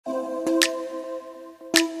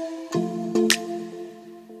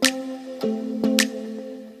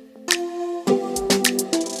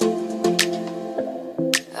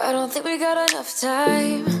got enough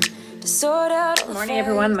time to sort out. Good morning,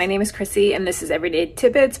 everyone. My name is Chrissy and this is Everyday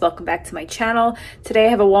Tidbits. Welcome back to my channel. Today I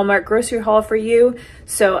have a Walmart grocery haul for you.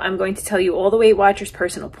 So I'm going to tell you all the Weight Watchers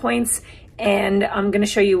personal points, and I'm going to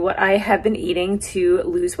show you what I have been eating to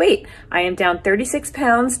lose weight. I am down 36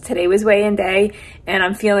 pounds. Today was weigh-in day, and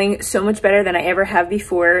I'm feeling so much better than I ever have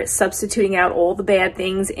before, substituting out all the bad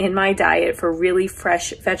things in my diet for really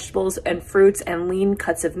fresh vegetables and fruits and lean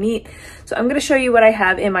cuts of meat. So I'm going to show you what I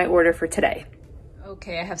have in my order for today.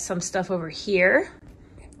 Okay, I have some stuff over here,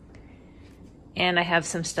 and I have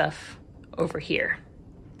some stuff over here.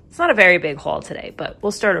 It's not a very big haul today, but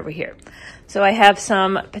we'll start over here. So I have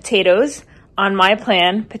some potatoes. On my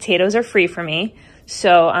plan, potatoes are free for me,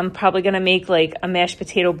 so I'm probably gonna make like a mashed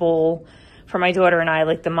potato bowl for my daughter and I,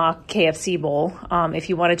 like the mock KFC bowl. If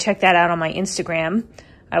you wanna check that out on my Instagram,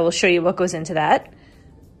 I will show you what goes into that.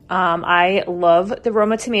 I love the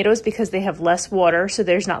Roma tomatoes because they have less water, so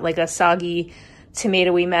there's not like a soggy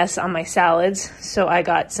tomatoey mess on my salads. So I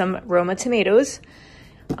got some Roma tomatoes.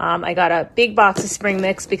 I got a big box of spring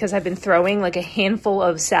mix because I've been throwing like a handful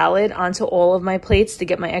of salad onto all of my plates to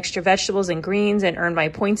get my extra vegetables and greens and earn my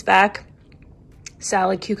points back.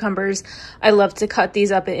 Salad, cucumbers. I love to cut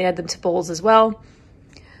these up and add them to bowls as well.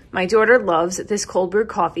 My daughter loves this cold brewed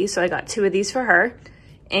coffee, so I got 2 of these for her.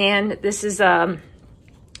 And this is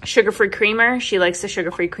sugar-free creamer. She likes the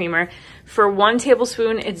sugar-free creamer. For 1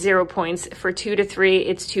 tablespoon, it's 0 points. For 2 to 3,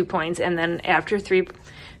 it's 2 points. And then after three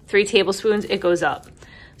tablespoons, it goes up.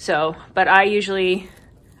 So, but I usually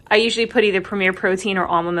put either Premier Protein or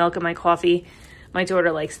almond milk in my coffee. My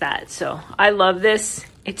daughter likes that. So I love this.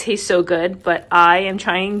 It tastes so good, but I am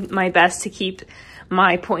trying my best to keep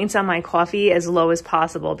my points on my coffee as low as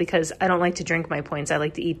possible because I don't like to drink my points. I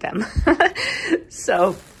like to eat them.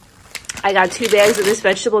 So I got 2 bags of this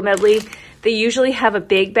vegetable medley. They usually have a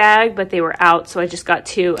big bag, but they were out, so I just got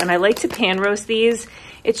 2. And I like to pan roast these.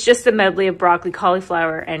 It's just a medley of broccoli,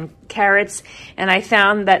 cauliflower, and carrots. And I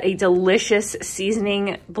found that a delicious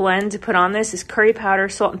seasoning blend to put on this is curry powder,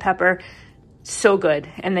 salt, and pepper. So good.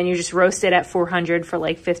 And then you just roast it at 400 for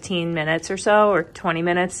like 15 minutes or so, or 20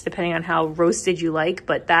 minutes, depending on how roasted you like.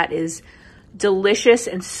 But that is delicious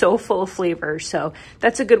and so full of flavor. So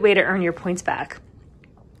that's a good way to earn your points back.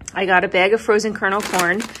 I got a bag of frozen kernel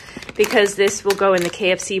corn because this will go in the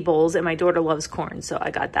KFC bowls, and my daughter loves corn, so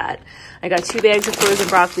I got that. I got 2 bags of frozen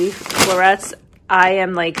broccoli florets. I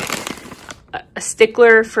am like a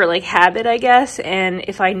stickler for like habit, I guess, and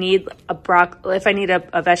if I need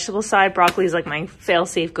a vegetable side, broccoli is like my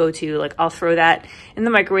fail-safe go-to. Like I'll throw that in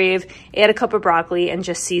the microwave, add a cup of broccoli, and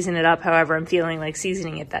just season it up however I'm feeling like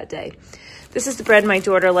seasoning it that day. This is the bread my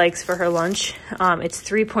daughter likes for her lunch. It's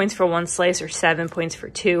 3 points for 1 slice or 7 points for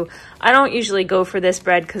 2. I don't usually go for this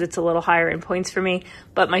bread because it's a little higher in points for me,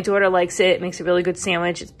 but my daughter likes it. It makes a really good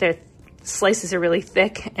sandwich. Their slices are really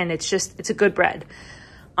thick, and it's a good bread.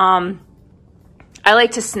 I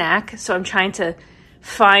like to snack, so I'm trying to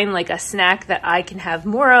find like a snack that I can have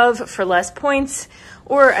more of for less points,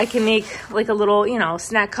 or I can make like a little,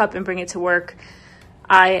 snack cup and bring it to work.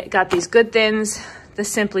 I got these Good Thins. The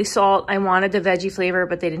Simply Salt. I wanted the veggie flavor,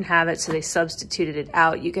 but they didn't have it, so they substituted it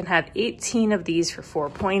out. You can have 18 of these for 4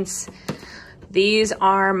 points. These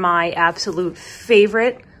are my absolute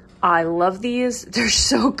favorite. I love these. They're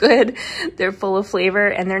so good. They're full of flavor,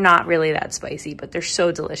 and they're not really that spicy, but they're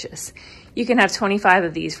so delicious. You can have 25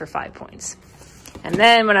 of these for 5 points. And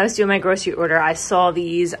then when I was doing my grocery order, I saw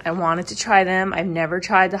these. I wanted to try them. I've never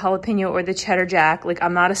tried the jalapeno or the cheddar jack. Like,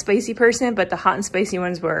 I'm not a spicy person, but the hot and spicy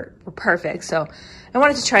ones were perfect. So I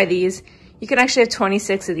wanted to try these. You can actually have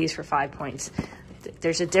 26 of these for 5 points.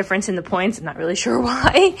 There's a difference in the points. I'm not really sure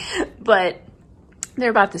why, but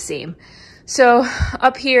they're about the same. So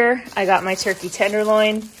up here, I got my turkey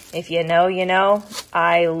tenderloin. If you know, you know.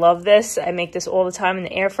 I love this. I make this all the time in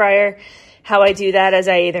the air fryer. How I do that is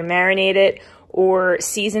I either marinate it or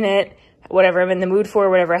season it, whatever I'm in the mood for,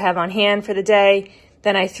 whatever I have on hand for the day.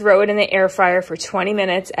 Then I throw it in the air fryer for 20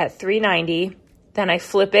 minutes at 390. Then I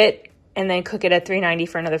flip it and then cook it at 390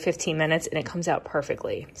 for another 15 minutes, and it comes out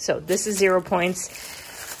perfectly. So this is 0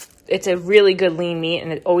 points. It's a really good lean meat,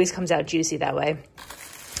 and it always comes out juicy that way.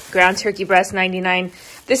 Ground turkey breast, 99.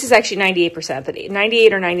 This is actually 98%, but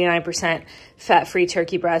 98 or 99% fat-free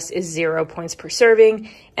turkey breast is 0 points per serving.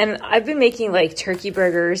 And I've been making like turkey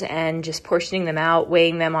burgers and just portioning them out,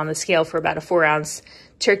 weighing them on the scale for about a 4-ounce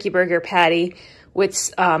turkey burger patty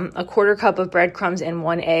with a 1/4 cup of breadcrumbs and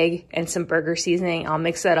 1 egg and some burger seasoning. I'll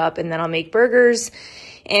mix that up, and then I'll make burgers,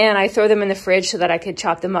 and I throw them in the fridge so that I could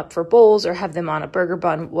chop them up for bowls or have them on a burger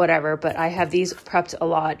bun, whatever. But I have these prepped a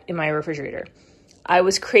lot in my refrigerator. I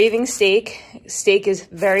was craving steak. Steak is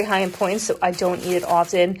very high in points, so I don't eat it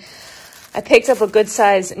often. I picked up a good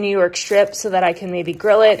size New York strip so that I can maybe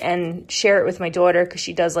grill it and share it with my daughter because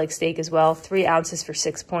she does like steak as well. 3 ounces for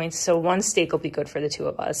 6 points. So 1 steak will be good for the 2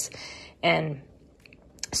 of us. And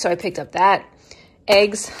so I picked up that.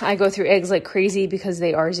 Eggs, I go through eggs like crazy because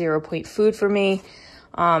they are 0 point food for me.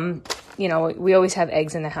 You know, we always have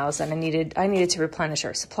eggs in the house, and I needed to replenish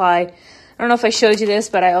our supply. I don't know if I showed you this,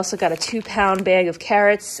 but I also got a 2-pound bag of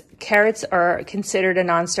carrots. Carrots are considered a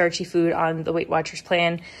non-starchy food on the Weight Watchers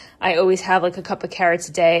plan. I always have like a cup of carrots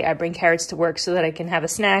a day. I bring carrots to work so that I can have a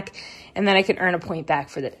snack, and then I can earn a point back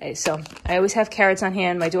for the day. So I always have carrots on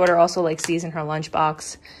hand. My daughter also likes these in her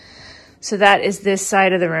lunchbox. So that is this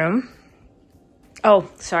side of the room. Oh,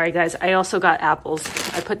 sorry guys. I also got apples.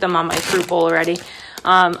 I put them on my fruit bowl already.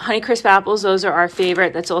 Honeycrisp apples, those are our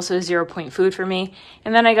favorite. That's also a 0 point food for me.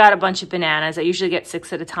 And then I got a bunch of bananas. I usually get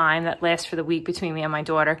 6 at a time. That lasts for the week between me and my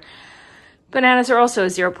daughter. Bananas are also a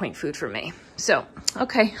 0 point food for me. So,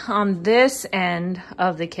 okay, on this end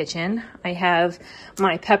of the kitchen, I have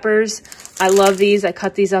my peppers. I love these. I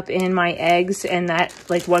cut these up in my eggs, and that,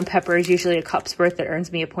 like, 1 pepper is usually a cup's worth. That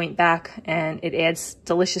earns me a point back, and it adds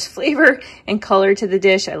delicious flavor and color to the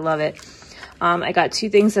dish. I love it. I got 2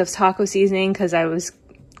 things of taco seasoning because I was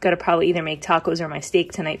going to probably either make tacos or my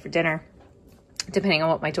steak tonight for dinner, depending on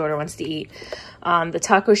what my daughter wants to eat. The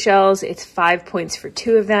taco shells, it's 5 points for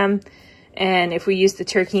 2 of them. And if we use the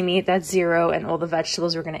turkey meat, that's 0. And all the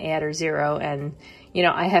vegetables we're going to add are 0. And, you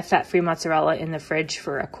know, I have fat-free mozzarella in the fridge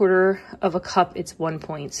for a 1/4 of a cup. It's 1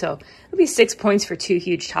 point. So it'll be 6 points for 2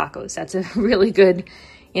 huge tacos. That's a really good,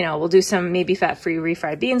 you know, we'll do some maybe fat-free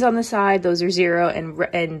refried beans on the side. Those are 0.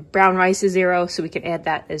 And brown rice is 0. So we can add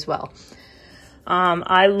that as well.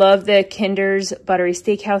 I love the Kinder's Buttery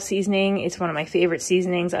Steakhouse seasoning. It's one of my favorite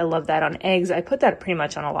seasonings. I love that on eggs. I put that pretty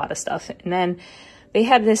much on a lot of stuff. And then they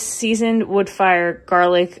have this seasoned wood fire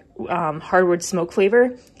garlic hardwood smoke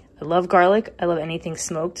flavor. I love garlic. I love anything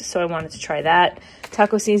smoked, so I wanted to try that.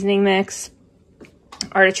 Taco seasoning mix,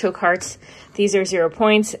 artichoke hearts. These are 0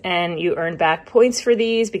 points, and you earn back points for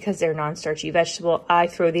these because they're non-starchy vegetable. I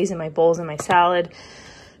throw these in my bowls in my salad,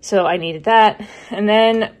 so I needed that. And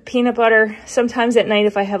then peanut butter. Sometimes at night,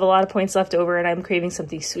 if I have a lot of points left over and I'm craving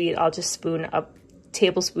something sweet, I'll just spoon up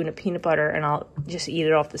tablespoon of peanut butter and I'll just eat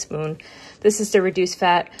it off the spoon. This is to reduce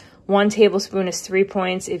fat. 1 tablespoon is 3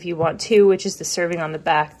 points. If you want 2, which is the serving on the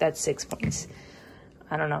back, that's 6 points.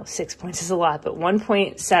 I don't know, 6 points is a lot, but 1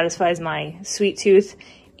 point satisfies my sweet tooth,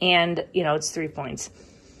 and you know, it's 3 points.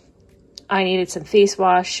 I needed some face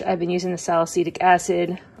wash. I've been using the salicylic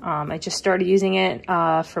acid. I just started using it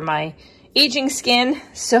for my aging skin,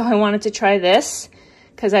 so I wanted to try this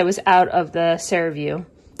because I was out of the CeraVe,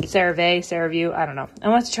 I don't know. I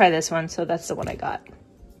want to try this one, so that's the one I got.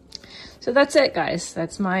 So that's it, guys.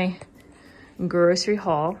 That's my grocery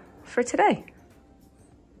haul for today.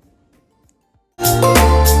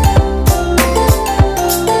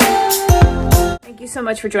 Thank you so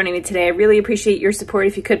much for joining me today. I really appreciate your support.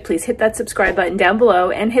 If you could, please hit that subscribe button down below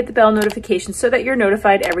and hit the bell notification so that you're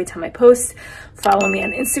notified every time I post. Follow me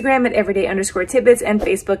on Instagram at everyday_tidbits and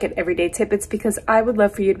Facebook at everydaytidbits because I would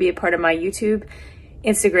love for you to be a part of my YouTube,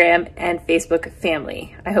 Instagram, and Facebook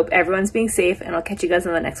family. I hope everyone's being safe, and I'll catch you guys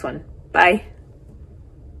on the next one. Bye.